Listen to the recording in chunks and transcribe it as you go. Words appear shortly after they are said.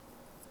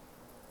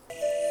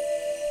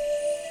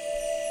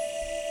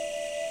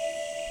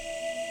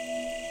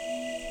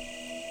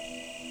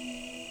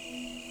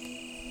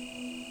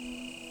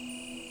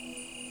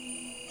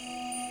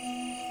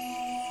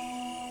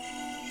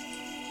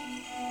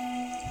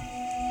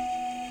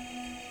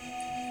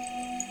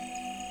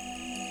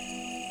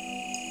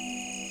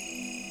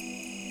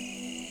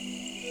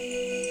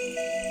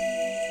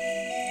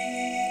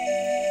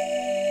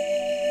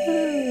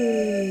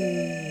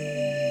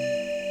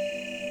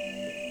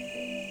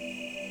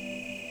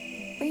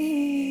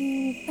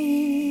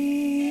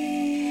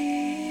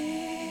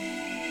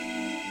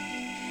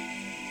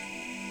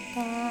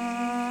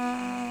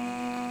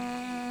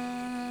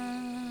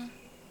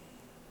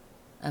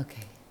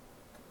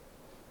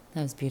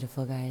That was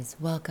beautiful, guys.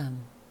 Welcome.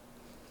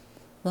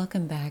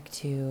 Welcome back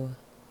to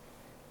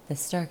the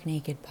Stark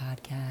Naked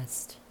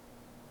podcast.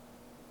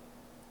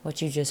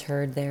 What you just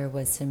heard there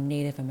was some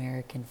Native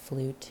American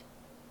flute,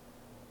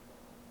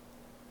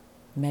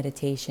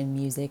 meditation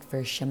music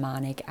for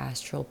shamanic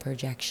astral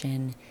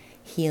projection,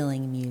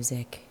 healing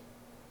music,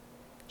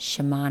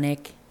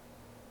 shamanic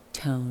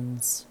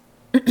tones.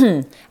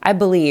 I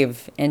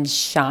believe in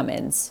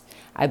shamans.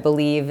 I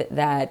believe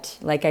that,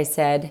 like I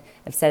said,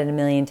 I've said it a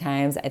million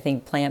times, I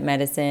think plant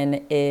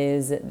medicine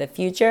is the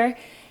future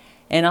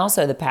and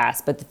also the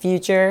past, but the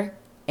future.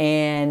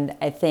 And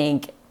I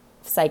think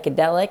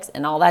psychedelics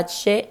and all that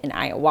shit and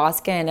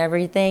ayahuasca and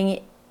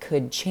everything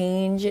could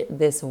change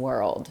this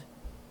world.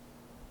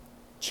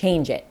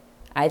 Change it.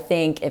 I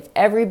think if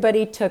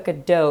everybody took a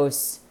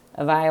dose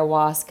of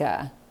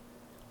ayahuasca,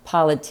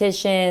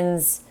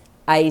 politicians,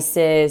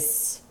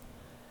 ISIS,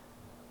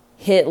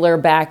 Hitler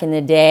back in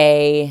the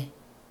day,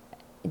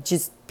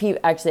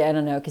 actually, I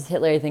don't know, because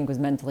Hitler, I think, was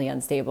mentally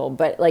unstable.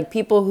 But like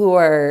people who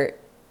are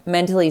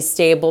mentally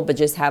stable but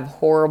just have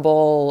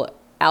horrible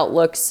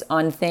outlooks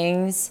on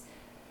things,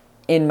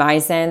 in my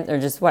sense, or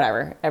just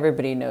whatever.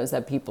 Everybody knows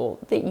that people,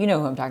 you know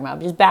who I'm talking about,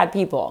 just bad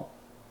people.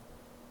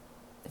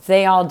 If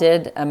they all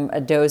did a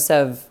dose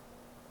of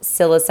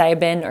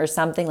psilocybin or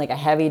something, like a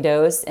heavy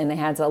dose, and they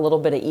had a little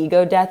bit of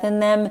ego death in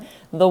them,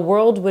 the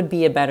world would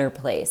be a better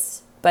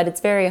place. But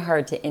it's very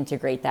hard to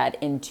integrate that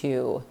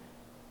into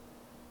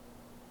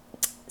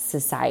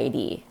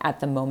society at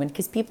the moment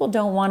because people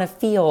don't want to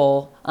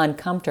feel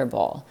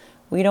uncomfortable.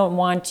 We don't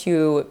want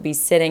to be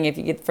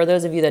sitting, for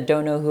those of you that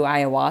don't know who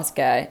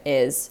ayahuasca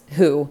is,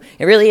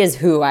 it really is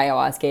who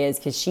ayahuasca is,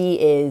 because she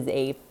is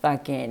a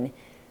fucking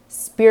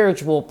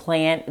spiritual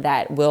plant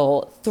that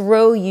will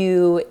throw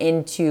you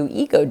into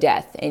ego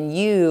death. And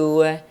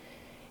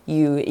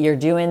you're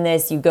doing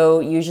this, you go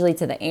usually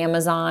to the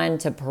Amazon,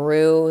 to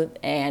Peru,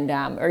 and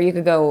or you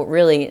could go,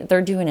 really,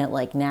 they're doing it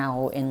like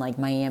now in like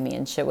Miami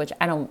and shit, which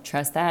I don't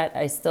trust that.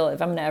 If I'm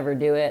gonna ever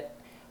do it,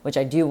 which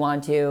I do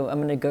want to,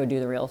 I'm gonna go do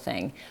the real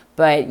thing.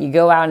 But you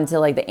go out into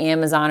like the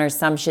Amazon or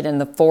some shit in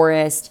the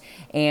forest,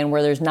 and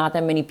where there's not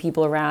that many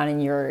people around,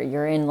 and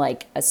you're in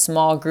like a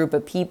small group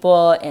of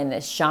people, and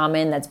a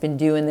shaman that's been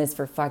doing this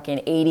for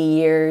fucking 80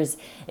 years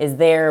is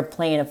there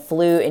playing a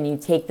flute, and you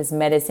take this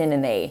medicine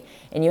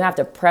and you have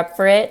to prep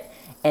for it,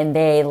 and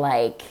they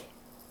like,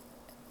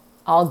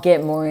 I'll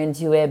get more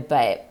into it,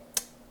 but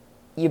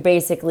you're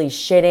basically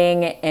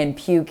shitting and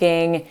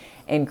puking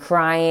and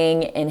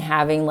crying and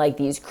having like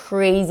these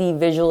crazy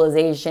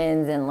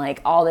visualizations and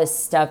like all this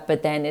stuff,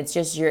 but then it's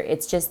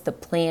just the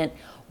plant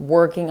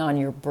working on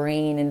your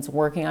brain, and it's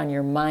working on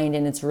your mind,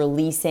 and it's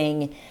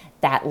releasing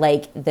that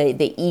like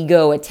the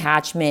ego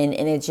attachment,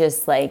 and it's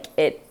just like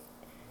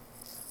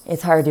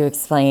it's hard to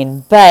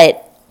explain.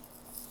 But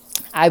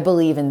I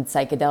believe in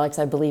psychedelics.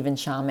 I believe in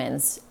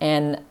shamans,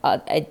 and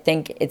I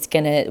think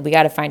we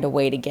got to find a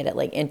way to get it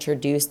like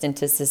introduced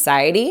into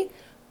society.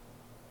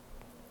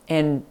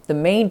 And the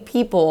main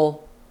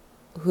people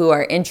who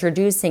are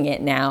introducing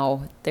it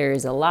now,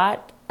 there's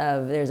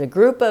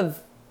a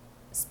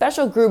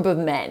special group of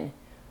men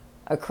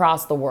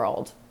across the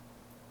world.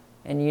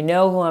 And you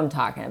know who I'm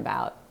talking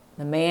about.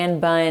 The man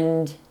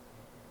bunned,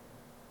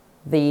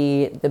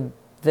 the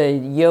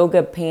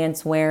yoga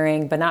pants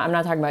wearing, but I'm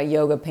not talking about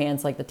yoga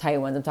pants like the tight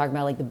ones. I'm talking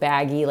about like the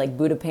baggy, like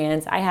Buddha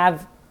pants. I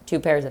have 2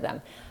 pairs of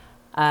them.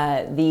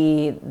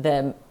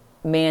 The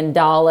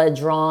mandala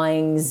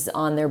drawings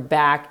on their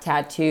back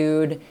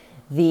tattooed,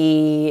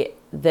 the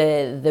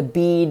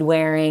bead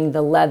wearing,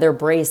 the leather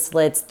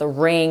bracelets, the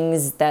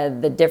rings,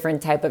 the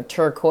different type of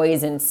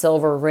turquoise and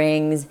silver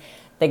rings,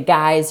 the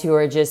guys who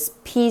are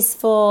just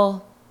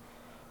peaceful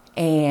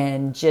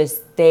and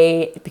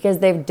because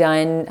they've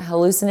done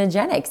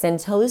hallucinogenics, and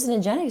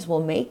hallucinogenics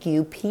will make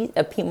you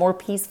a more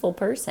peaceful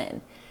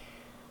person.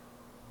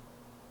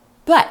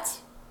 But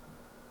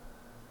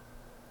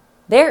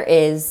there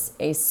is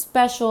a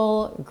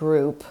special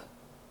group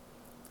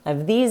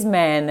of these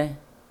men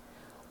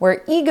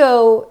where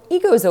ego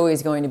is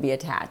always going to be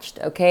attached,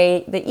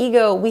 okay? The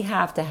ego, we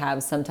have to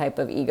have some type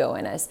of ego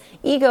in us.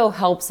 Ego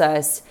helps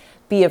us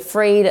be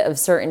afraid of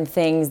certain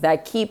things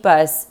that keep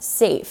us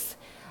safe.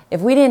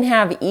 If we didn't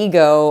have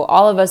ego,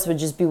 all of us would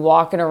just be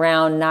walking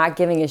around not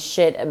giving a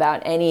shit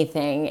about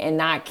anything and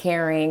not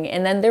caring,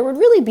 and then there would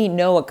really be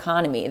no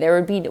economy.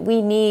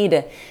 We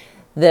need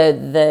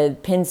the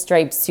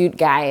pinstripe suit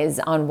guys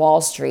on Wall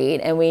Street,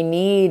 and we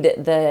need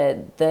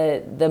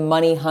the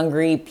money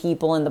hungry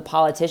people and the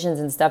politicians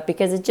and stuff,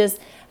 because it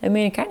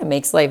kind of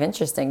makes life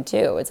interesting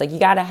too. It's like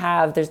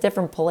there's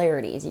different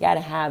polarities. You got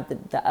to have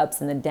the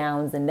ups and the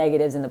downs, the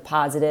negatives and the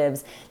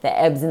positives, the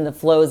ebbs and the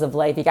flows of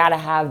life. You got to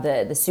have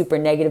the super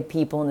negative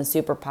people and the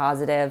super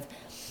positive.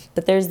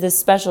 But there's this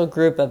special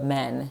group of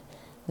men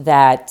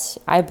that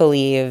I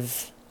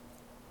believe,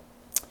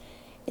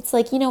 it's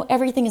like,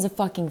 everything is a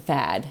fucking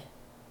fad.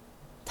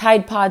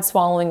 Tide Pod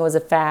swallowing was a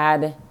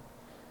fad.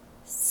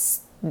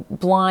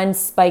 Blonde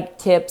spiked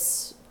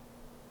tips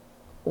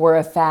were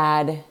a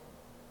fad.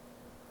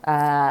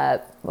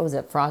 what was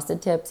it,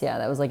 Frosted Tips? Yeah,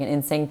 that was like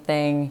an NSYNC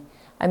thing.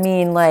 I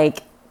mean,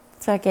 like,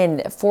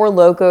 fucking Four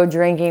Loko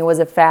drinking was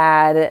a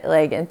fad,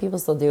 like, and people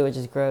still do, which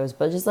is gross,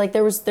 but just like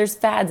there's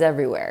fads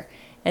everywhere,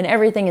 and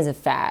everything is a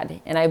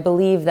fad, and I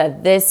believe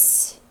that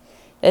this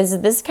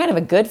is kind of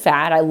a good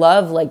fad. I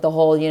love like the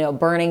whole,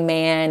 Burning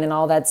Man and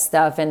all that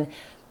stuff,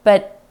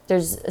 but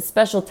there's a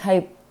special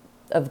type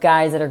of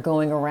guys that are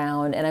going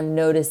around, and I've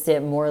noticed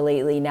it more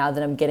lately now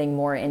that I'm getting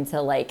more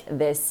into like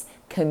this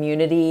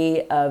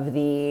community of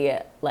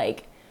the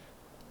like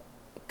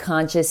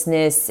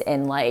consciousness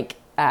and like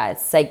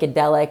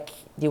psychedelic,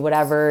 do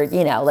whatever,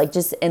 like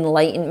just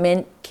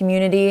enlightenment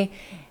community,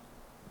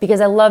 because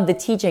I love the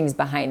teachings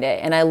behind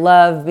it, and I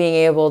love being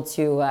able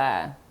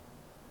to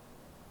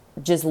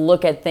just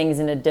look at things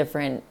in a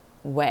different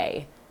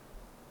way.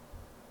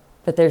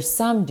 But there's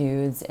some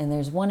dudes, and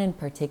there's one in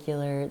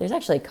particular, there's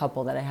actually a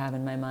couple that I have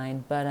in my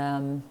mind, but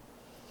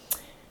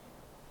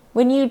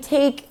when you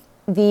take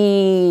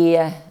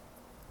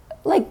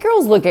like,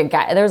 girls look at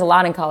guys, there's a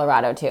lot in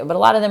Colorado too, but a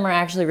lot of them are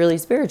actually really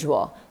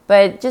spiritual.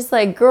 But just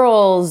like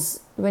girls,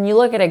 when you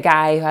look at a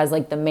guy who has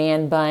like the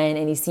man bun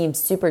and he seems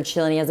super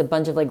chill and he has a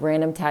bunch of like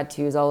random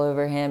tattoos all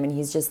over him and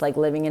he's just like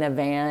living in a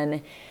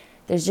van,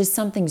 there's just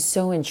something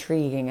so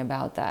intriguing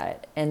about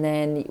that. And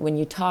then when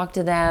you talk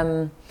to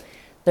them,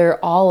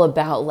 they're all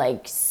about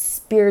like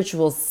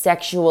spiritual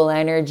sexual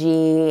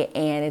energy,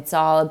 and it's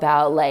all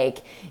about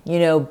like,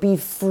 be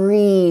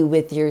free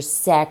with your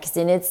sex,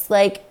 and it's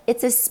like,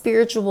 it's a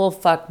spiritual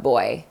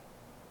fuckboy.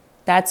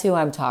 That's who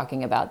I'm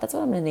talking about. That's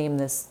what I'm going to name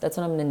this. That's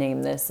what I'm going to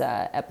name this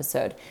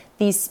episode.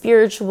 The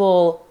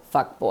spiritual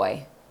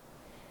fuckboy.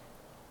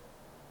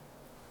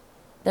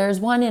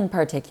 There's one in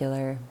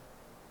particular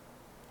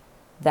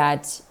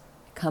that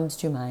comes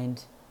to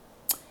mind,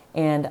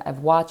 and I've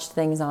watched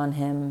things on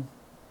him.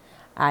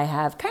 I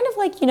have kind of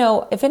like,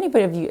 if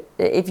anybody of you,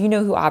 if you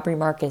know who Aubrey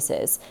Marcus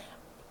is,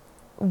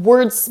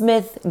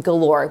 wordsmith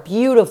galore,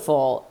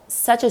 beautiful,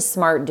 such a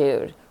smart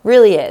dude,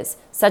 really is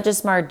such a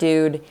smart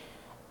dude.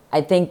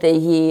 I think that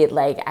he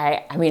like,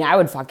 I mean, I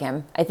would fuck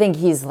him. I think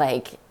he's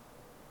like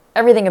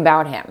everything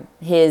about him,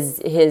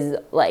 his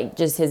like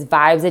just his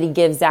vibes that he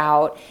gives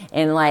out,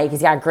 and like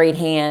he's got great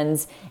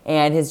hands,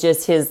 and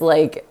his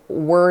like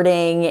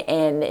wording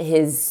and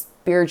his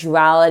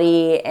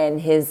spirituality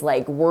and his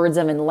like words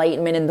of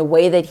enlightenment and the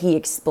way that he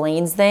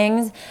explains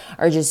things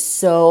are just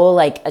so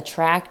like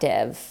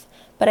attractive.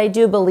 But I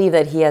do believe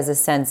that he has a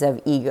sense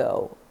of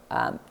ego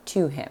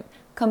to him,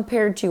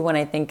 compared to when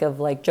I think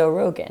of like Joe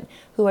Rogan,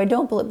 who I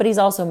don't believe, but he's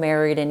also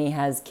married and he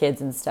has kids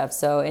and stuff.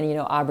 So, and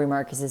Aubrey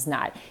Marcus is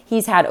not.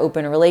 He's had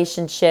open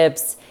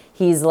relationships.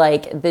 He's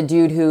like the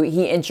dude who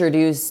he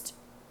introduced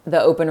the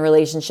open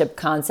relationship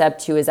concept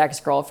to his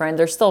ex-girlfriend.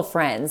 They're still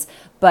friends,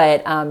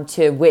 but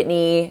to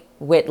Whitney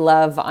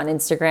Whitlove on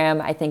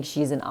Instagram, I think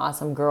she's an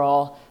awesome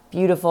girl,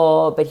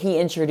 beautiful, but he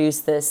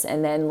introduced this,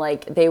 and then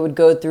like they would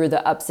go through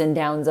the ups and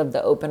downs of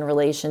the open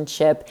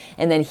relationship,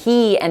 and then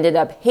he ended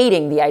up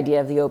hating the idea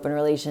of the open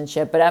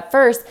relationship. But at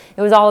first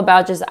it was all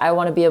about just, I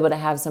want to be able to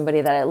have somebody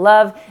that I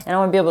love, and I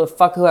want to be able to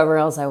fuck whoever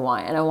else I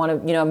want, and I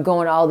want to, I'm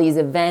going to all these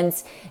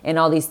events and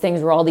all these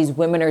things where all these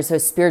women are so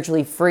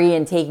spiritually free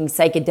and taking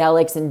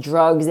psychedelics and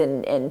drugs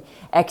and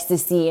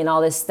ecstasy and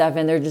all this stuff,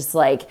 and they're just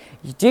like,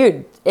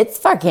 dude, it's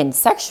fucking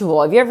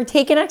sexual. Have you ever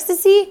taken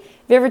ecstasy?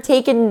 Have you ever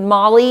taken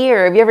Molly,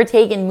 or have you ever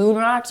taken moon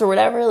rocks or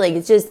whatever? Like,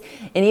 it's just,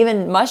 and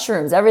even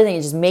mushrooms, everything,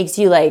 it just makes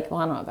you like, well,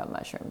 I don't know about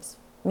mushrooms,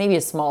 maybe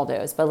a small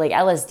dose, but like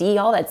LSD,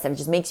 all that stuff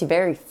just makes you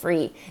very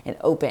free and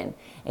open,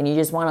 and you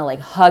just want to like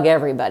hug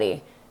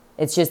everybody.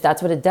 It's just,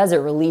 that's what it does. It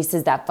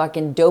releases that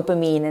fucking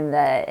dopamine,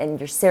 and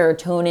your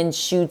serotonin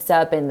shoots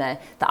up, and the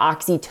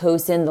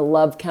oxytocin, the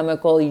love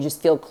chemical. You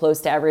just feel close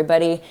to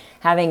everybody.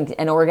 Having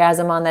an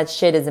orgasm on that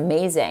shit is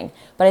amazing.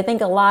 But I think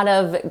a lot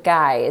of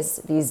guys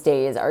these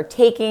days are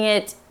taking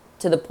it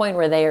to the point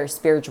where they are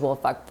spiritual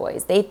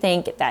fuckboys. They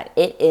think that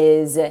it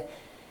is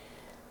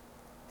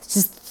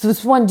just,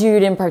 this one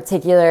dude in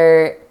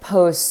particular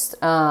posts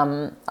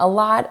a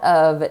lot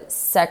of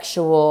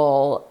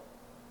sexual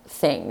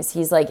things.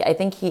 He's like, I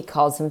think he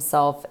calls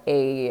himself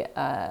a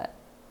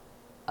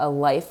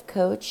life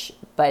coach,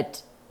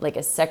 but like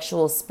a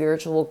sexual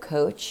spiritual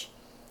coach.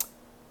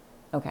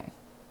 Okay.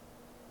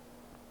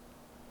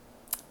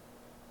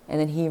 And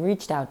then he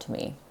reached out to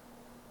me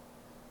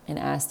and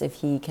asked if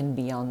he can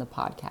be on the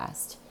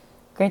podcast.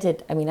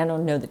 Granted, I mean, I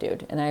don't know the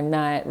dude, and I'm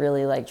not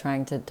really like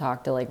trying to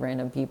talk to like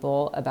random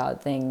people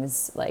about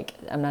things. Like,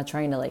 I'm not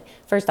trying to like,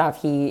 first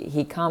off,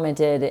 he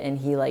commented and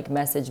he like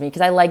messaged me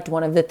because I liked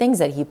one of the things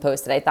that he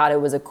posted. I thought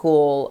it was a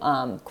cool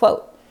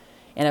quote,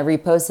 and I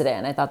reposted it,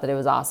 and I thought that it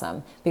was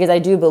awesome because I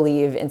do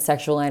believe in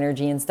sexual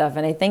energy and stuff.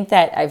 And I think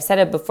that, I've said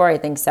it before, I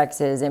think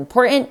sex is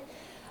important,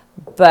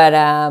 but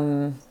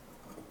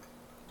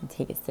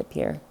take a sip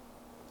here.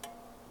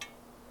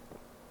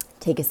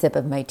 Take a sip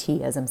of my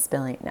tea as I'm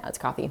spilling. No, it's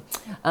coffee.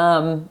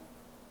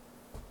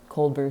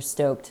 Cold brew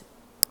Stoked.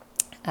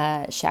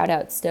 Shout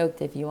out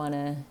Stoked if you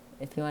wanna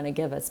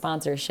give a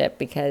sponsorship,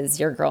 because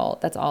your girl,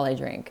 that's all I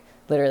drink.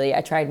 Literally,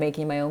 I tried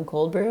making my own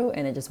cold brew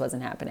and it just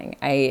wasn't happening.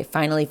 I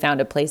finally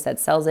found a place that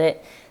sells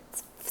it.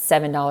 It's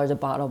 $7 a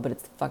bottle, but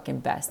it's the fucking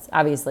best.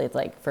 Obviously, it's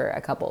like for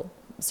a couple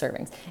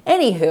servings.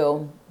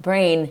 Anywho,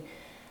 Brain,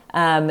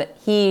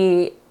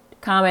 he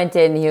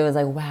commented and he was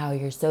like, wow,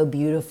 you're so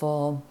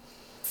beautiful.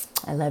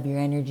 I love your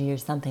energy or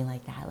something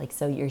like that. Like,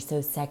 so you're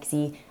so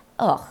sexy.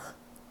 Ugh.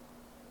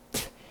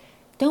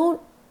 Do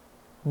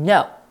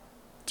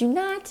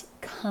not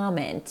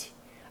comment.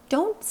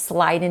 Don't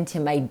slide into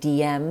my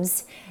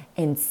DMs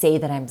and say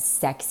that I'm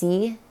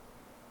sexy.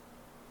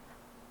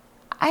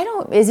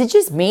 Is it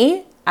just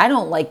me? I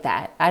don't like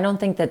that. I don't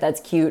think that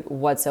that's cute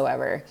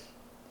whatsoever.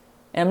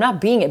 And I'm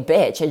not being a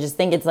bitch. I just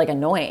think it's like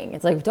annoying.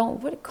 It's like,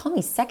 call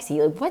me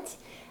sexy. Like what?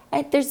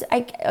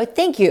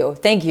 Thank you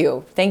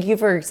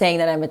for saying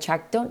that I'm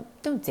attractive.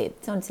 Don't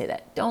say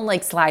that. Don't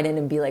like slide in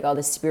and be like all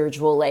this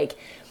spiritual, like,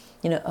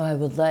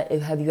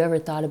 have you ever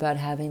thought about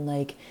having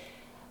like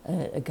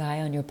a guy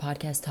on your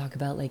podcast talk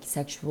about like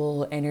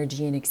sexual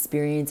energy and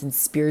experience and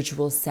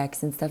spiritual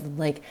sex and stuff? I'm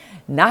like,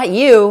 not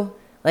you.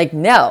 Like,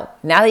 no.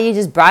 Now that you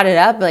just brought it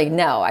up, like,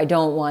 no, I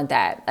don't want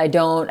that.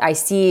 I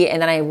see,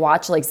 and then I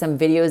watch like some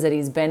videos that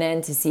he's been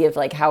in to see if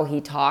like how he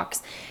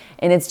talks.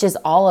 And it's just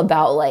all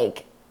about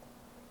like,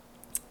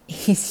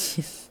 he's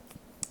just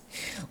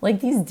like,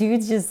 these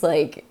dudes just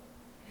like,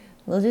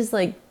 they'll just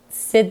like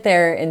sit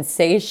there and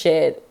say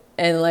shit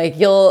and like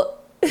you'll,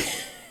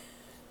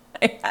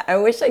 I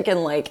wish I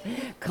can like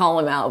call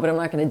him out, but I'm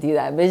not going to do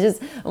that. But it's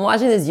just, I'm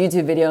watching this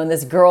YouTube video and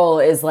this girl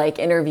is like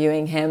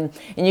interviewing him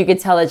and you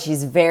could tell that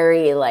she's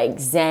very like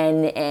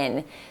Zen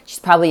and she's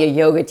probably a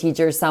yoga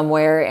teacher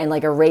somewhere and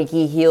like a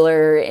Reiki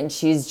healer. And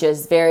she's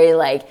just very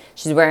like,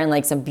 she's wearing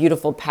like some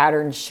beautiful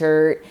patterned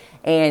shirt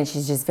and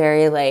she's just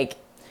very like,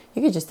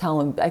 you could just tell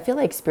them. I feel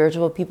like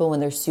spiritual people when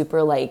they're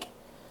super like,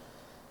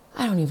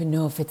 I don't even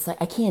know if it's like,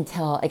 I can't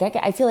tell. Like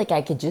I feel like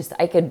I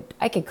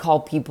could call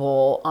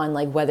people on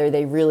like whether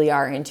they really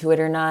are into it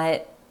or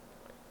not,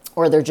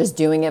 or they're just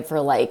doing it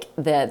for like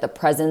the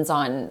presence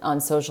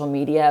on social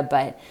media,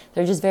 but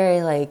they're just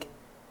very like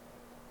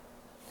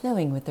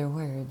flowing with their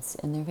words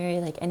and they're very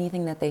like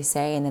anything that they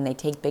say and then they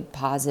take big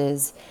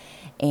pauses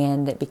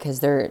and because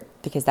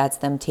that's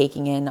them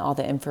taking in all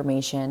the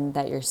information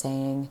that you're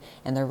saying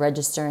and they're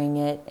registering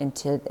it and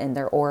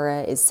their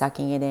aura is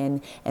sucking it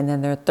in and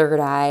then their third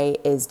eye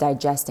is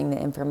digesting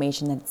the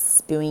information that's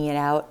spewing it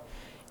out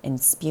and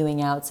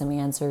spewing out some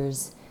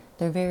answers.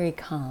 They're very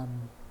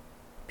calm.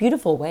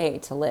 Beautiful way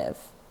to live.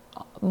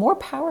 More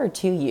power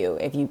to you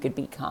if you could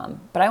be calm.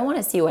 But I want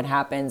to see what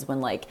happens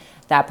when like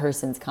that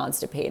person's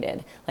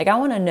constipated. Like I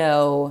want to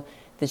know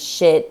the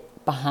shit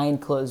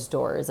behind closed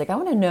doors. Like I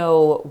want to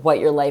know what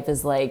your life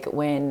is like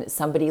when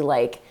somebody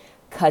like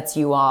cuts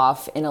you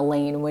off in a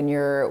lane when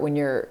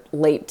you're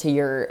late to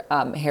your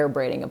hair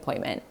braiding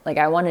appointment. Like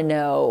I want to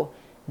know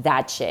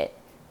that shit.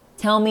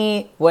 Tell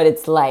me what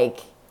it's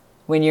like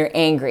when you're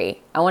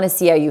angry. I want to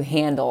see how you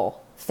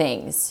handle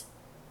things.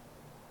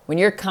 When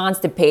you're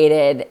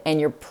constipated and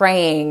you're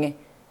praying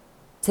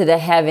to the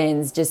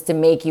heavens just to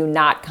make you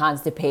not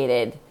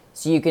constipated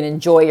so you can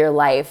enjoy your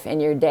life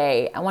and your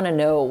day, I want to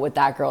know what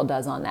that girl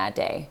does on that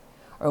day.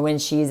 Or when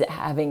she's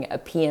having a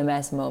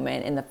PMS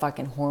moment and the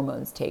fucking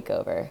hormones take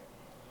over.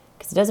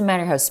 Because it doesn't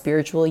matter how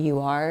spiritual you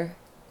are.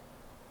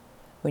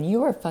 When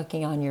you are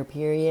fucking on your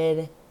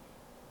period,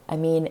 I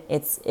mean,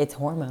 it's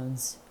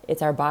hormones.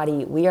 It's our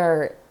body.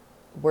 We're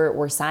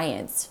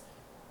science.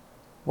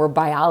 We're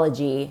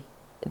biology.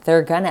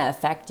 They're gonna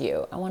affect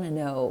you. I want to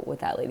know what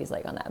that lady's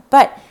like on that.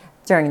 But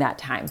during that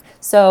time,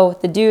 so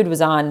the dude was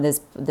on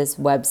this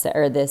website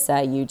or this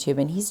YouTube,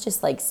 and he's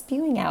just like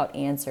spewing out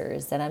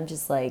answers that I'm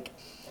just like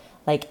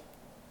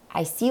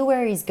I see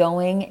where he's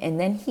going, and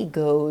then he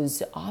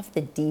goes off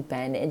the deep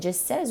end and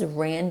just says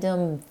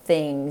random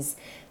things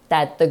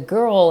that the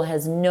girl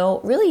has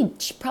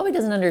she probably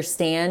doesn't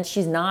understand.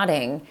 She's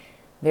nodding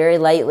very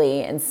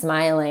lightly and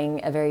smiling,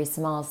 a very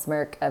small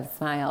smirk of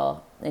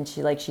smile. And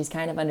she's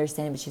kind of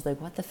understanding, but she's like,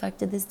 what the fuck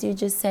did this dude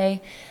just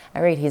say?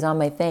 All right, he's on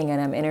my thing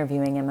and I'm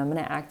interviewing him. I'm going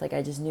to act like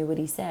I just knew what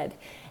he said.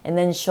 And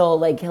then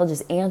he'll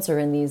just answer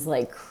in these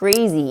like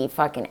crazy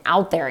fucking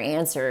out there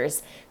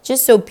answers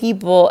just so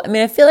people, I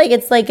mean, I feel like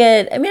it's like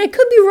I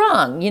could be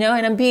wrong,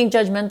 and I'm being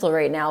judgmental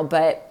right now,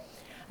 but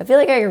I feel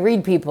like I can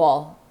read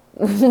people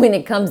when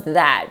it comes to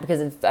that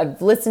because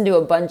I've listened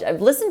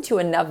to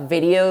enough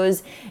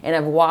videos and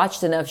I've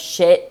watched enough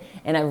shit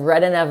and I've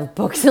read enough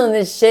books on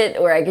this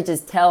shit where I could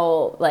just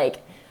tell,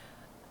 like,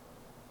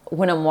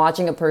 when I'm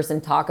watching a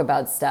person talk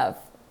about stuff,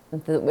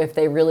 if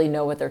they really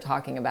know what they're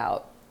talking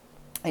about.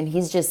 And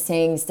he's just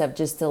saying stuff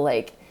just to,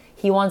 like,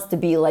 he wants to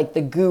be, like,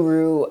 the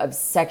guru of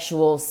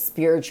sexual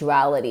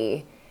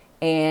spirituality.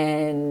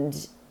 And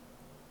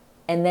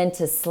then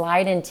to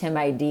slide into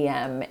my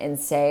DM and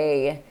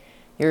say,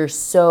 you're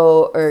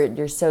so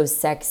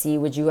sexy,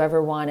 would you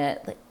ever want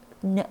to, like,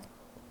 no,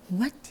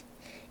 what?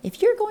 If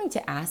you're going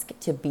to ask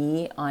to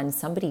be on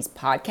somebody's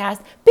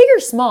podcast, big or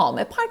small,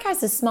 my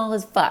podcast is small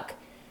as fuck.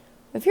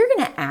 If you're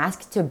going to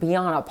ask to be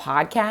on a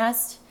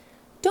podcast,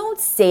 don't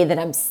say that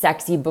I'm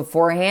sexy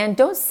beforehand.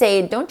 Don't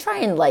try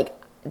and like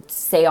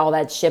say all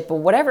that shit, but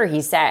whatever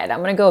he said,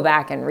 I'm going to go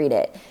back and read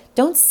it.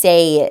 Don't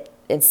say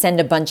and send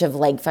a bunch of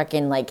like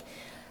fucking like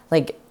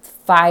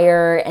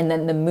fire and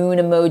then the moon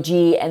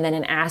emoji and then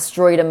an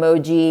asteroid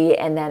emoji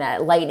and then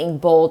a lightning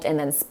bolt and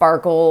then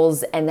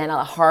sparkles and then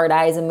a hard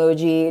eyes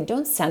emoji.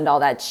 Don't send all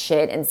that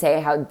shit and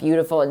say how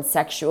beautiful and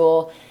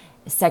sexual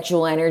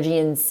energy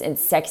and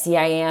sexy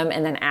I am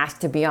and then ask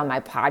to be on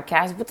my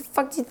podcast. What the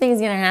fuck do you think is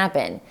going to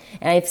happen?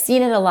 And I've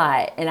seen it a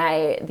lot.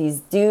 And these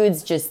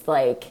dudes just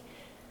like,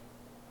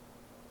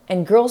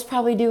 and girls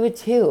probably do it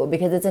too,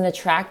 because it's an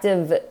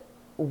attractive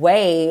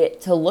way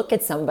to look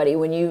at somebody.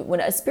 When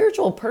a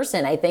spiritual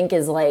person, I think,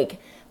 is like,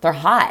 they're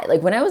hot.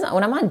 Like when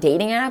I'm on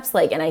dating apps,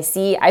 like, and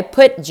I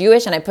put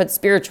Jewish and I put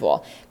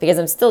spiritual because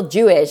I'm still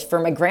Jewish for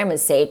my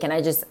grandma's sake, and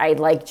I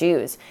like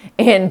Jews.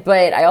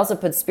 But I also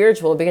put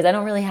spiritual because I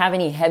don't really have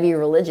any heavy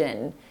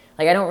religion.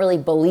 Like I don't really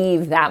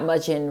believe that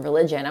much in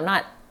religion. I'm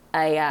not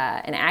what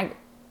is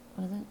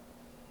it?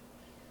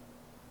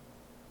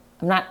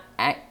 I'm not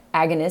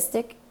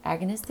agonistic.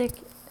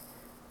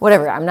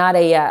 Whatever. I'm not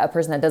a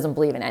person that doesn't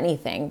believe in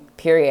anything,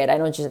 period.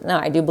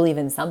 I do believe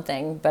in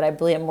something, but I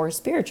believe I'm more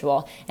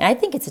spiritual. And I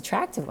think it's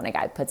attractive when a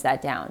guy puts that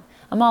down.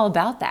 I'm all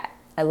about that.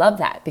 I love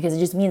that because it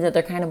just means that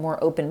they're kind of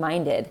more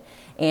open-minded.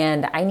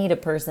 And I need a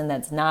person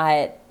that's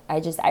not, I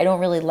don't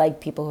really like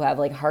people who have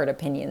like hard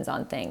opinions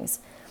on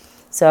things.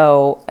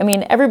 So, I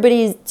mean,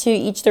 everybody's to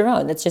each their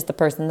own. That's just the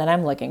person that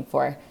I'm looking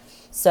for.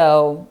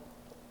 So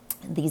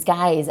these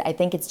guys, I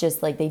think it's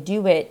just like they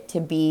do it to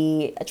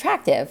be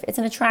attractive. It's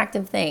an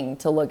attractive thing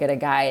to look at a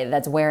guy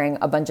that's wearing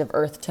a bunch of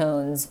earth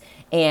tones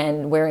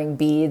and wearing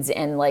beads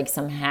and like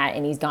some hat,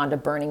 and he's gone to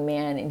Burning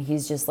Man and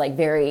he's just like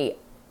very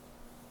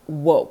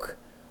woke,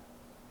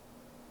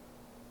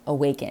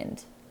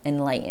 awakened,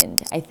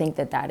 enlightened. I think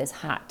that is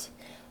hot.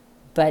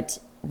 But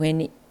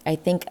I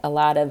think a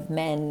lot of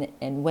men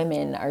and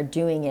women are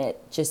doing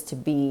it just to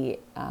be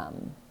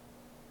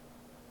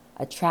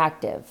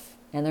attractive,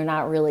 and they're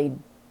not really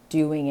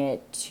doing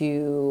it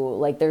to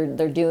like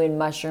they're doing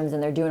mushrooms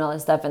and they're doing all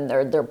this stuff and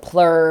they're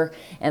plur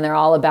and they're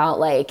all about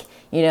like,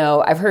 you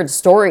know, I've heard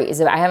stories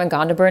I haven't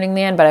gone to Burning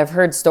Man, but I've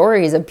heard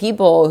stories of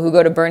people who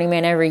go to Burning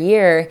Man every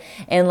year,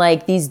 and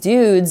like these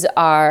dudes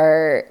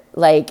are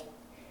like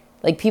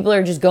people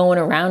are just going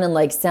around and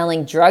like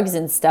selling drugs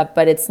and stuff,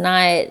 but it's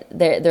not,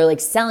 they're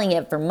like selling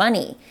it for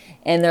money.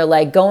 And they're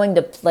like going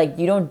to, like,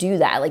 you don't do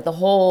that. Like the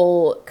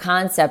whole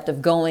concept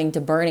of going to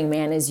Burning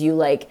Man is you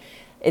like,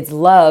 it's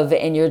love,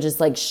 and you're just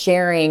like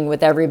sharing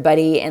with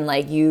everybody, and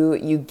like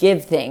you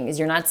give things.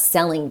 You're not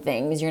selling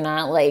things. You're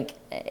not like,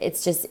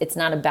 it's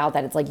not about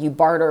that. It's like you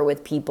barter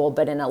with people,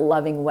 but in a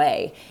loving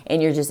way.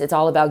 And it's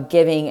all about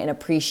giving and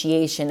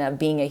appreciation of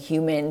being a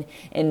human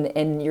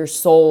and your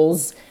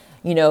souls,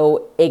 you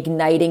know,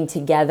 igniting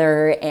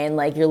together, and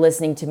like you're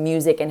listening to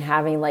music and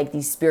having like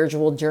these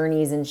spiritual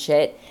journeys and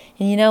shit.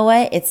 And you know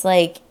what? It's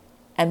like,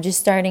 I'm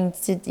just starting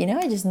to, you know,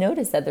 I just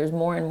noticed that there's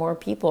more and more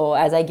people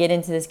as I get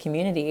into this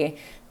community,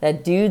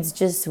 that dudes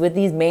just with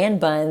these man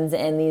buns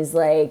and these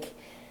like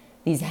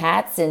these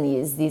hats and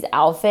these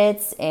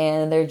outfits,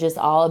 and they're just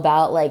all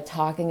about like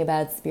talking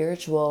about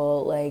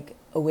spiritual like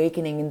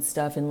awakening and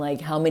stuff, and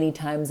like how many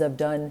times I've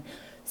done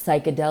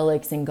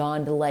psychedelics and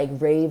gone to like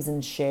raves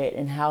and shit,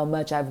 and how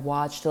much I've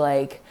watched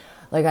I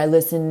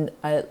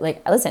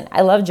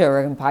love Joe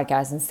Rogan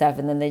podcasts and stuff,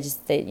 and then they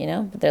you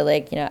know, but they're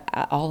like, you know,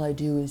 all I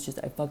do is just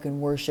I fucking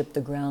worship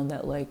the ground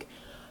that like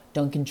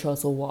Duncan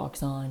Trussell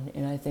walks on,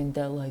 and I think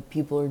that like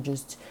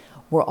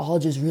we're all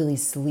just really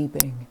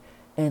sleeping,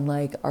 and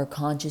like our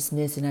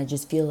consciousness, and I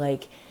just feel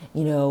like,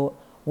 you know,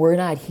 we're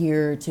not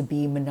here to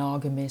be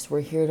monogamous.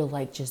 We're here to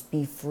like just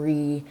be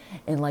free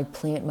and like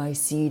plant my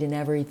seed and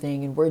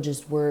everything, and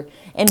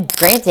and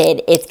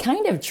granted, it's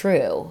kind of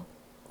true.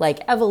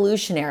 Like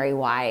evolutionary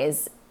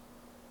wise,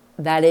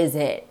 that is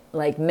it.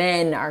 Like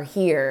men are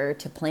here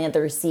to plant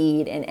their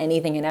seed in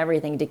anything and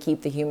everything to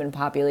keep the human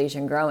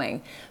population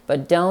growing.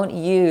 But don't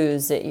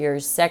use your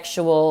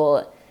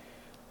sexual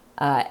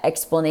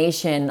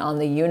explanation on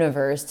the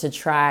universe to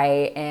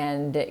try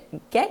and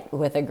get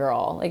with a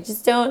girl. Like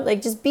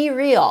just be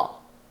real.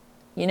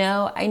 You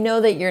know, I know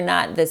that you're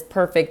not this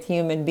perfect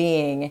human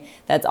being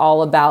that's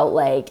all about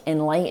like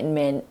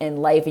enlightenment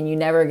in life, and you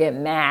never get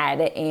mad,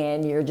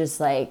 and you're just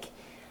like,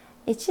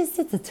 it's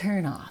a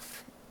turn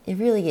off. It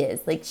really is.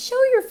 Like,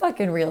 show your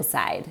fucking real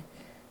side.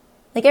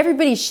 Like,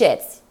 everybody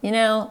shits, you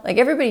know? Like,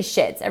 everybody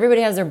shits.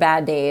 Everybody has their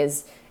bad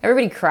days.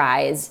 Everybody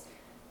cries.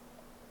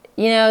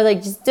 You know,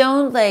 like, just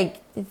don't, like,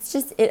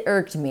 it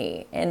irked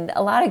me. And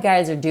a lot of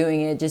guys are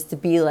doing it just to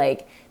be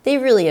like, they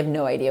really have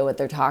no idea what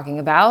they're talking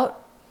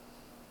about.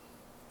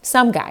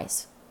 Some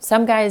guys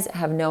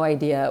have no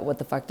idea what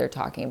the fuck they're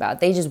talking about.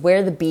 They just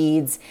wear the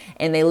beads,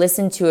 and they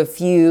listen to a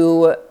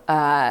few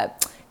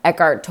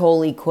Eckhart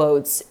Tolle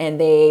quotes, and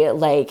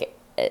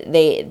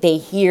they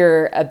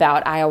hear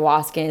about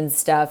ayahuasca and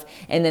stuff,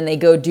 and then they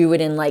go do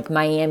it in like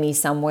Miami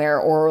somewhere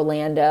or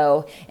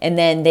Orlando, and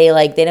then they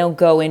don't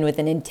go in with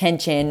an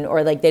intention,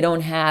 or like they're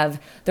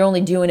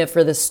only doing it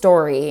for the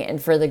story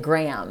and for the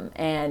gram.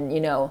 And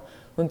you know,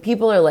 when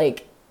people are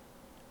like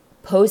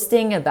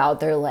posting about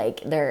their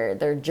like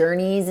their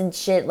journeys and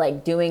shit,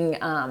 like doing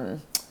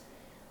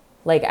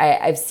like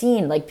I've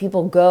seen like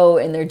people go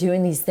and they're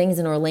doing these things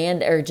in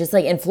Orlando or just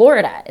like in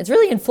Florida. It's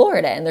really in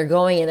Florida, and they're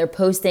going and they're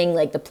posting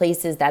like the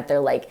places that they're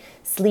like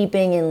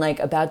sleeping and like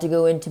about to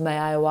go into my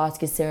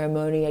ayahuasca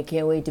ceremony. I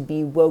can't wait to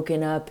be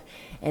woken up.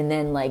 And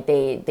then like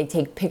they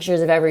take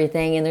pictures of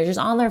everything and they're just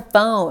on their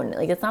phone.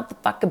 Like it's not the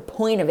fucking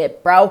point of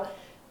it, bro.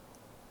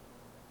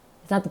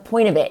 It's not the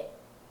point of it.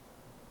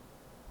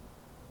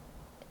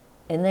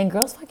 And then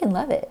girls fucking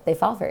love it. They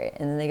fall for it.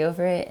 And then they go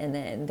for it. And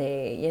then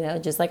they, you know,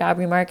 just like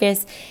Aubrey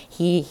Marcus,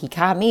 he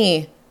caught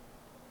me.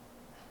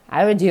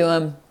 I would do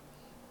him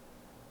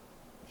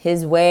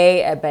his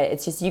way. But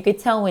it's just, you could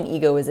tell when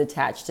ego is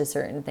attached to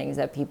certain things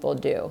that people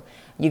do.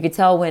 You could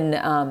tell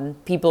when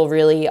people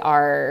really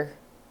are,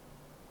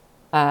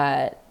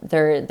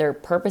 they're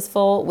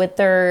purposeful with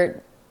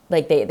their,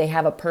 like they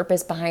have a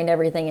purpose behind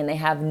everything and they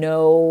have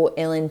no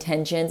ill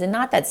intentions. And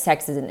not that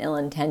sex is an ill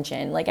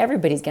intention. Like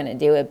everybody's going to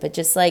do it, but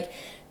just like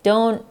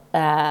don't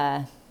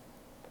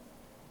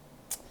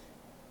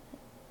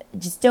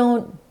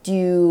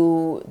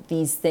do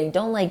these things.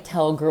 Don't like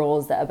tell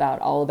girls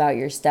all about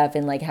your stuff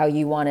and like how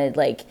you want to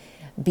like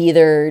be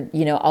there,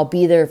 you know, I'll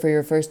be there for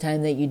your first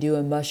time that you do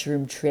a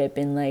mushroom trip,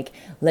 and like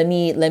let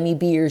me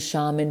be your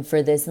shaman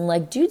for this. And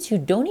like dudes who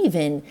don't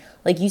even,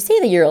 like, you say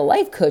that you're a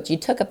life coach, you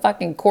took a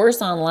fucking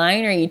course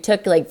online, or you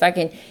took like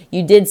fucking,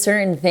 you did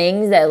certain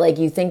things that like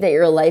you think that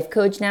you're a life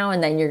coach now,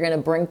 and then you're gonna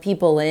bring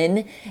people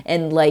in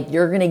and like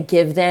you're gonna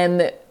give them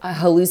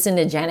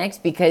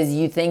hallucinogenics because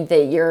you think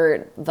that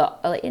you're the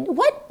like,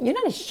 what? You're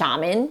not a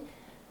shaman.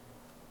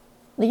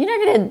 You're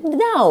not gonna,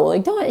 no,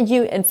 like don't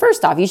you, and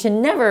first off, you should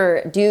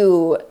never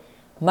do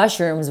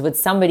mushrooms with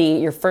somebody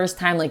your first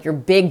time, like your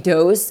big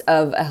dose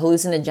of a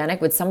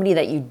hallucinogenic with somebody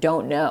that you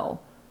don't know.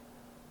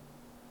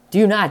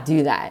 Do not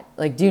do that.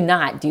 Like, do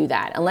not do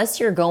that. Unless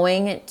you're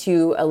going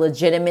to a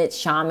legitimate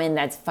shaman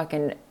that's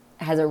fucking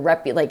has a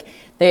like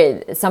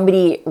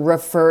somebody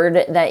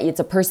referred, that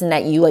it's a person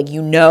that you like,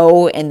 you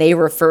know, and they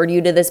referred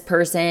you to this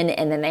person,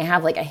 and then they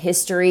have like a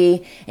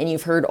history and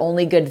you've heard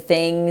only good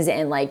things,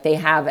 and like they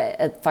have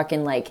a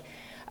fucking like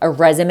a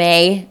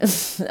resume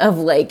of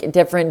like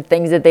different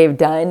things that they've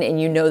done, and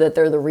you know that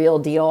they're the real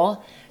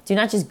deal. Do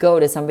not just go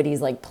to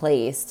somebody's like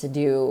place to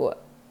do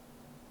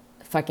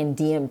fucking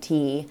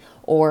DMT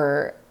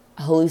or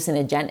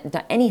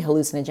any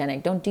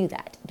hallucinogenic. Don't do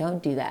that.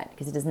 Don't do that,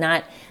 because it does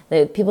not,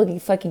 the people can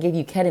fucking give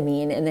you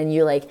ketamine and then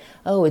you're like,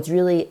 oh, it's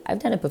really, I've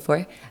done it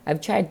before. I've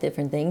tried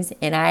different things,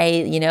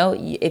 and you know,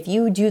 if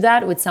you do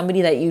that with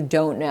somebody that you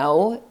don't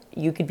know,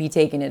 you could be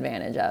taken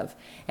advantage of.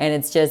 And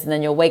it's just, and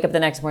then you'll wake up the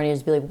next morning and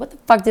just be like, what the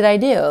fuck did I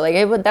do?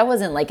 Like that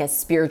wasn't like a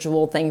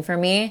spiritual thing for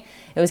me.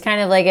 It was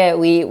kind of like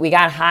we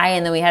got high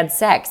and then we had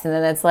sex, and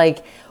then it's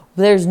like,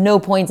 there's no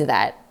point to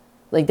that.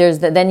 Like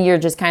then you're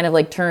just kind of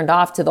like turned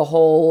off to the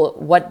whole,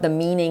 what the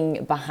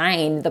meaning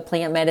behind the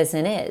plant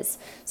medicine is.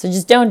 So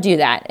just don't do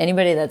that.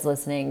 Anybody that's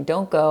listening,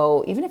 don't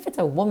go, even if it's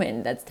a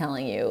woman that's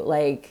telling you,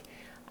 like,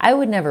 I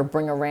would never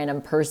bring a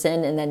random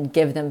person and then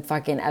give them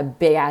fucking a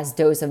big ass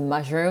dose of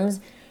mushrooms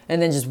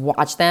and then just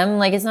watch them.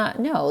 Like, it's not,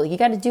 no, you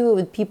got to do it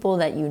with people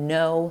that you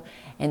know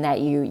and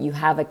that you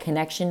have a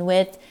connection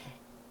with,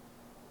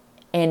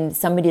 and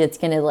somebody that's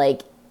going to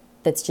like,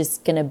 that's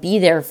just going to be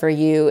there for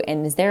you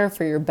and is there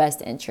for your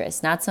best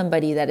interest, not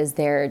somebody that is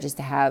there just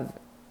to have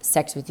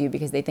sex with you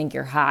because they think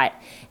you're hot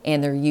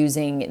and they're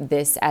using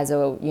this as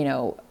a, you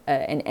know,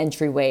 an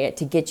entryway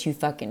to get you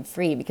fucking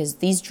free, because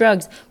these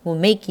drugs will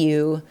make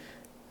you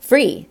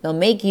free. They'll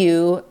make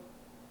you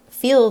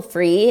feel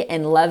free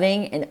and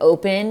loving and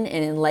open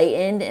and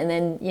enlightened. And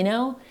then, you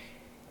know,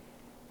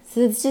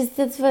 so it's just,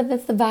 that's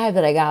the vibe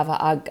that I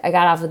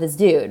got off of this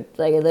dude.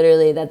 Like,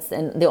 literally,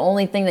 and the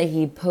only thing that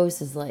he posts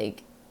is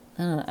like,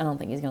 I don't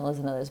think he's going to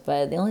listen to this,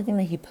 but the only thing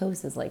that he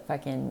posts is like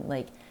fucking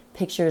like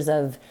pictures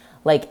of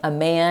like a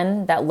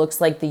man that looks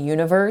like the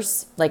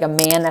universe, like a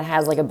man that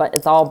has like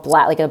it's all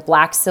black, like a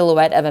black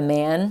silhouette of a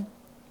man,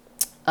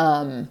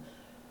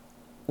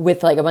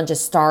 with like a bunch of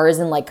stars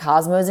and like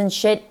cosmos and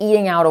shit,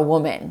 eating out a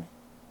woman.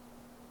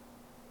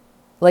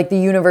 Like the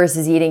universe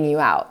is eating you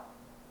out,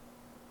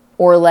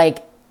 or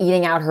like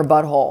eating out her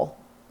butthole.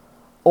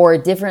 Or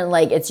different,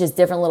 like, it's just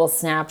different little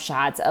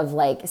snapshots of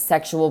like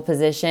sexual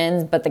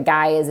positions, but the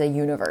guy is a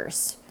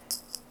universe.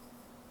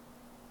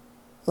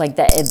 Like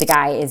the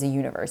guy is a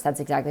universe. That's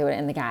exactly what,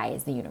 and the guy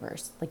is the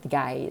universe. Like the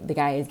guy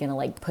is gonna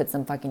like put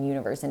some fucking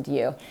universe into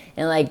you,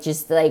 and like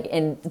just like,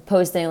 and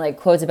posting like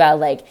quotes about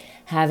like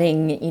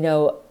having, you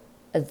know,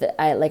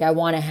 I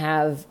want to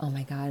have, oh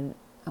my God,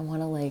 I'm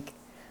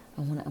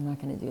not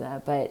gonna do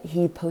that, but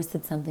he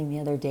posted something the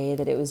other day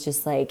that it was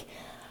just like,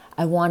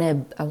 I want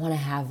to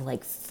have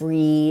like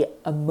free,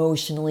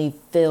 emotionally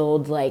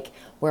filled, like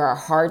where our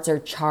hearts are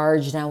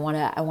charged, and I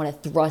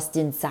want to thrust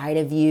inside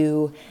of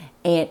you.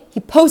 And he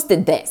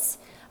posted this.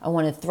 I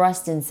want to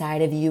thrust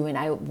inside of you, and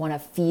I want to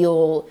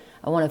feel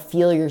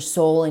your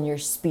soul and your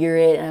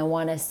spirit, and I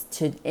want us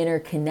to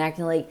interconnect.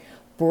 And like,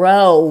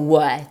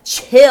 bro,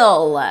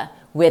 chill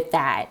with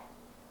that.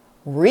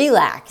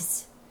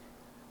 Relax.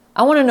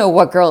 I want to know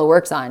what girl it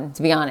works on,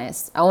 to be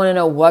honest. I want to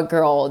know what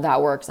girl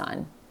that works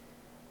on.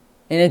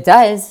 And it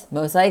does,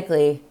 most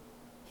likely.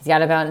 He's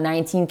got about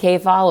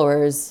 19K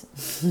followers.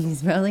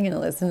 He's probably going to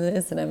listen to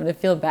this and I'm going to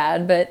feel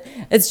bad, but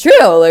it's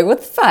true. Like, what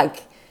the fuck?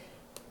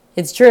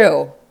 It's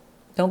true.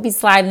 Don't be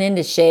sliding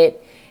into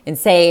shit and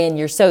saying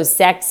you're so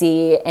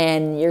sexy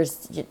and I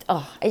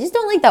just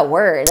don't like that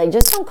word. Like,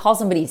 just don't call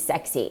somebody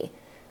sexy.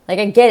 Like,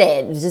 I get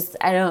it. It's just,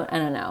 I don't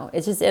know.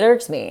 It's just, it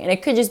irks me. And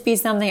it could just be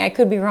something, I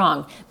could be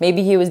wrong.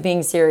 Maybe he was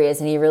being serious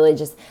and he really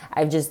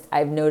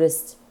I've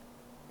noticed,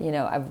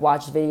 I've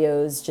watched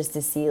videos just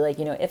to see, like,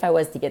 if I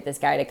was to get this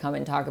guy to come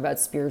and talk about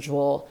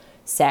spiritual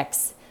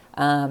sex,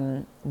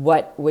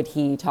 what would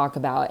he talk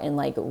about? And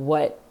like,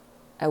 what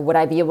would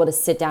I be able to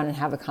sit down and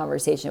have a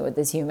conversation with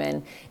this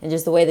human? And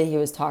just the way that he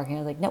was talking, I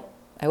was like, nope,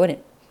 I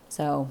wouldn't.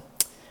 So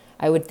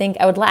I would think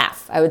I would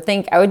laugh. I would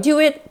do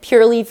it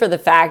purely for the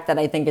fact that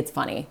I think it's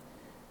funny.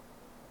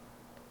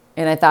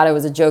 And I thought it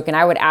was a joke. And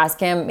I would ask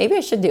him, maybe I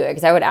should do it,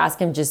 because I would ask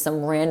him just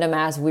some random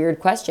ass weird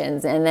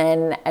questions. And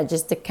then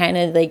just to kind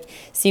of like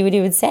see what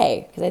he would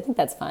say, because I think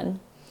that's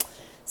fun.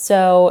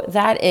 So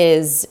that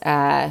is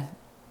the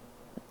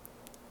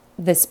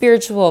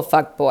spiritual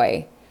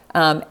fuckboy.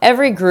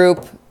 Every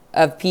group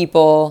of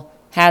people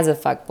has a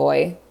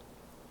fuckboy.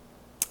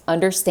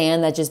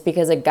 Understand that just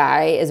because a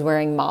guy is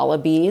wearing mala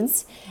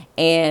beads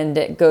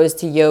and goes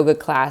to yoga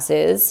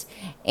classes,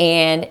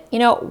 and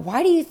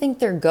why do you think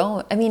they're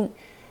going? I mean,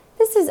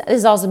 this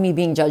is also me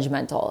being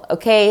judgmental,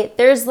 okay?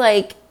 There's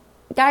like,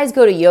 guys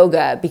go to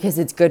yoga because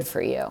it's good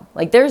for you.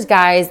 Like, there's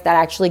guys that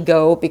actually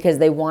go because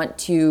they want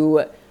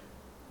to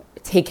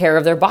take care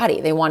of their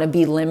body. They want to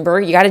be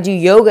limber. You got to do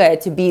yoga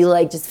to be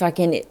like just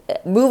fucking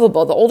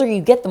movable. The older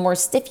you get, the more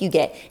stiff you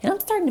get. And I'm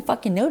starting to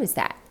fucking notice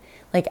that.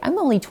 Like, I'm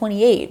only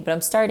 28, but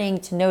I'm starting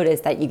to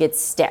notice that you get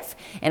stiff,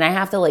 and I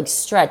have to like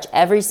stretch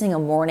every single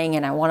morning,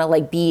 and I want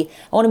to be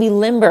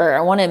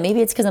limber.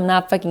 Maybe it's because I'm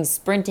not fucking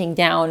sprinting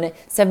down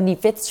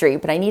 75th Street,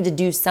 but I need to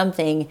do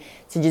something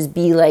to just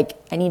be like,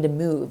 I need to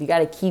move. You got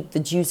to keep the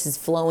juices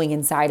flowing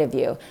inside of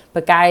you.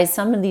 But guys,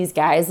 some of these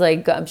guys,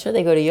 like, I'm sure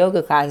they go to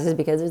yoga classes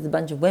because there's a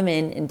bunch of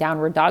women in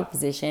downward dog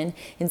position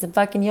in some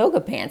fucking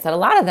yoga pants, that a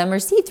lot of them are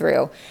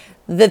see-through.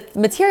 The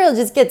material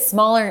just gets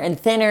smaller and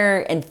thinner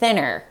and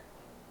thinner.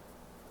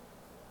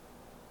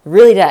 It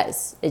really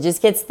does. It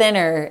just gets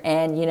thinner.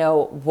 And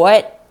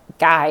what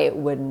guy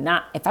would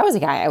not? If I was a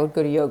guy, I would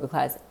go to yoga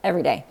class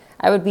every day.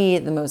 I would be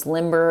the most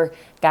limber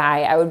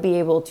guy. I would be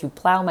able to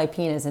plow my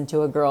penis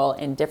into a girl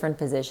in different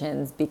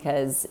positions,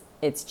 because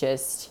it's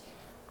just,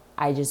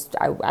 I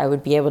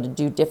would be able to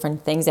do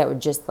different things that would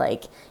just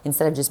like,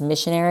 instead of just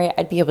missionary,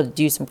 I'd be able to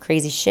do some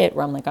crazy shit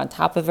where I'm like on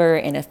top of her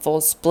in a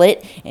full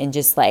split and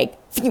just like,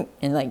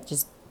 and like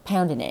just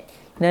pounding it.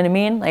 You know what I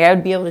mean? Like, I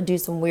would be able to do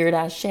some weird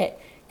ass shit.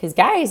 Because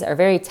guys are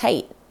very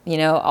tight.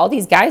 All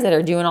these guys that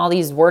are doing all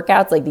these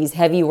workouts, like these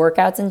heavy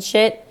workouts and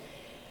shit,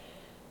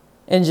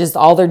 and just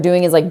all they're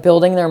doing is like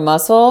building their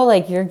muscle,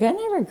 like, you're going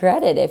to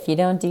regret it if you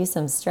don't do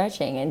some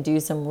stretching and do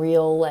some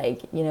real,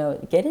 like,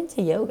 get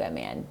into yoga,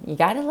 man. You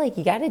got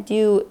to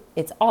do,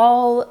 it's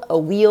all a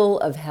wheel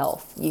of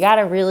health. You got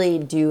to really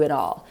do it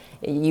all.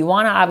 You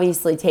want to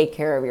obviously take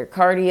care of your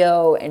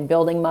cardio and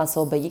building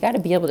muscle, but you got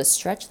to be able to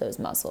stretch those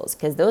muscles,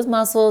 because those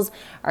muscles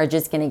are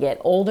just going to get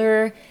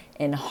older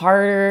and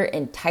harder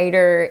and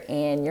tighter,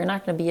 and you're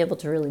not going to be able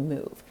to really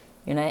move.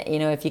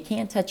 If you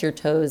can't touch your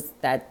toes,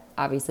 that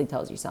obviously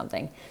tells you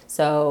something.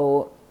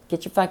 So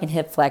get your fucking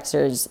hip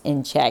flexors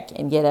in check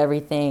and get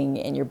everything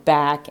in your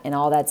back and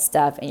all that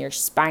stuff, and your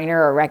spiner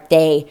or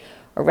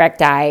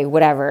recti,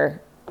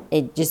 whatever.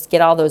 Just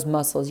get all those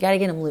muscles. You got to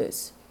get them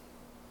loose,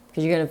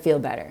 because you're going to feel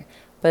better.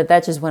 But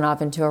that just went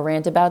off into a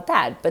rant about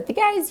that. But the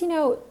guys,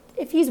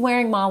 if he's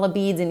wearing mala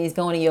beads and he's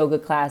going to yoga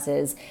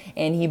classes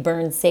and he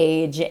burns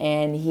sage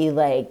and he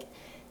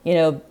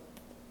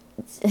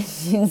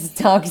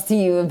talks to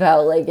you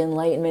about like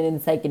enlightenment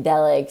and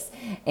psychedelics,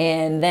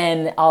 and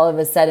then all of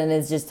a sudden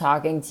is just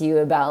talking to you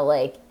about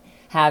like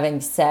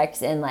having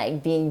sex and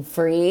like being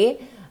free,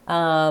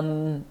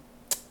 I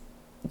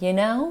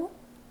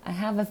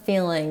have a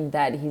feeling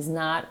that he's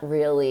not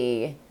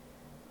really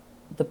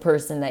the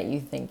person that you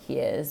think he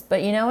is.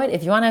 But you know what?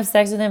 If you want to have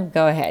sex with him,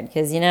 go ahead.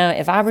 Because,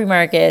 if Aubrey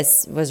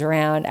Marcus was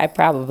around, I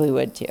probably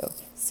would too.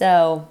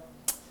 So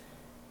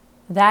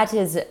that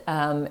is it.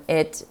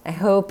 I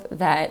hope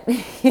that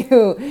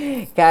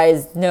you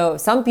guys know.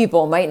 Some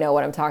people might know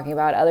what I'm talking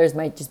about. Others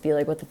might just be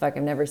like, what the fuck?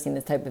 I've never seen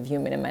this type of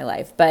human in my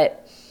life.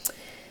 But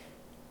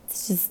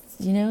it's just,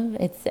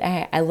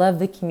 I love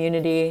the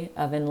community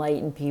of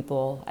enlightened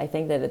people. I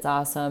think that it's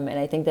awesome. And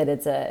I think that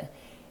it's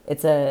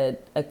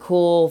a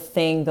cool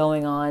thing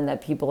going on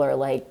that people are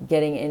like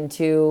getting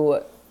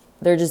into.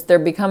 They're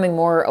becoming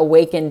more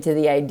awakened to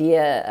the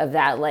idea of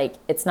that. Like,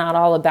 it's not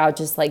all about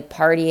just like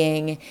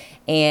partying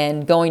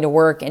and going to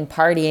work and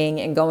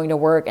partying and going to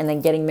work and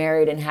then getting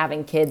married and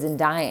having kids and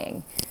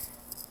dying.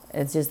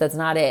 It's just, that's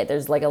not it.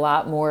 There's like a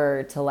lot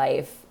more to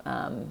life.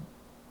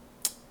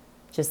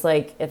 Just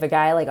like if a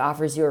guy like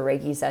offers you a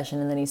Reiki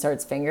session and then he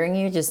starts fingering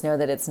you, just know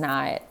that it's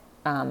not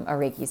a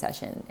Reiki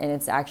session. And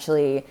it's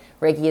actually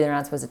Reiki, they're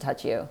not supposed to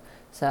touch you.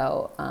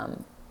 So,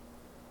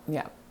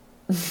 yeah.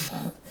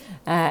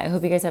 I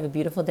hope you guys have a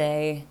beautiful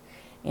day.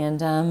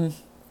 And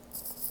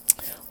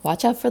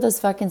watch out for those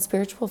fucking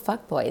spiritual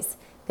fuckboys.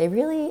 They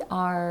really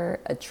are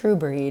a true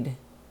breed.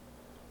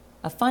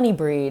 A funny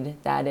breed,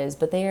 that is,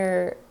 but they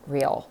are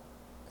real.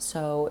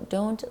 So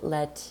don't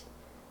let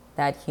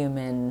that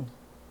human,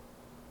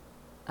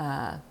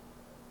 don't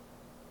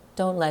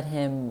let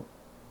him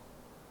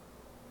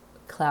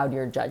cloud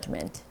your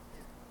judgment.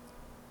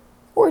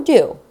 Or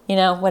do,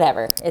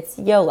 whatever. It's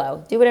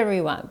YOLO. Do whatever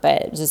you want.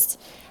 But just,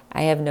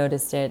 I have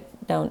noticed it.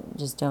 Don't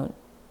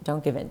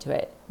give in to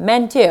it.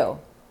 Men too,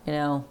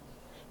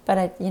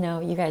 But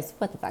you guys,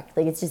 what the fuck?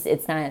 Like,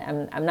 it's not,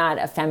 I'm not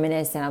a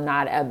feminist, and I'm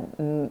not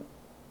a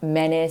a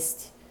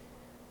maleist.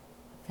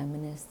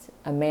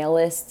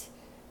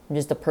 I'm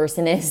just a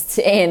personist,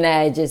 and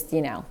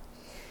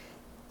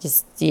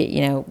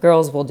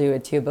girls will do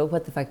it too. But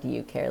what the fuck do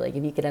you care? Like,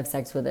 if you could have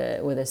sex with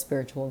a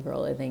spiritual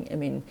girl,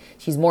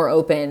 she's more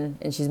open,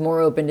 and she's more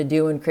open to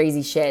doing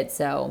crazy shit.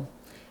 So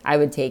I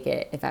would take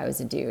it if I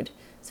was a dude.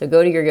 So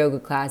go to your yoga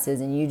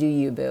classes, and you do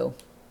you, boo.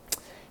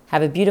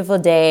 Have a beautiful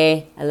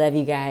day. I love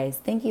you guys.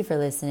 Thank you for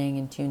listening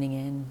and tuning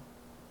in.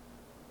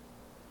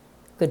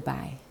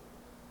 Goodbye.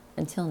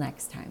 Until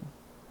next time.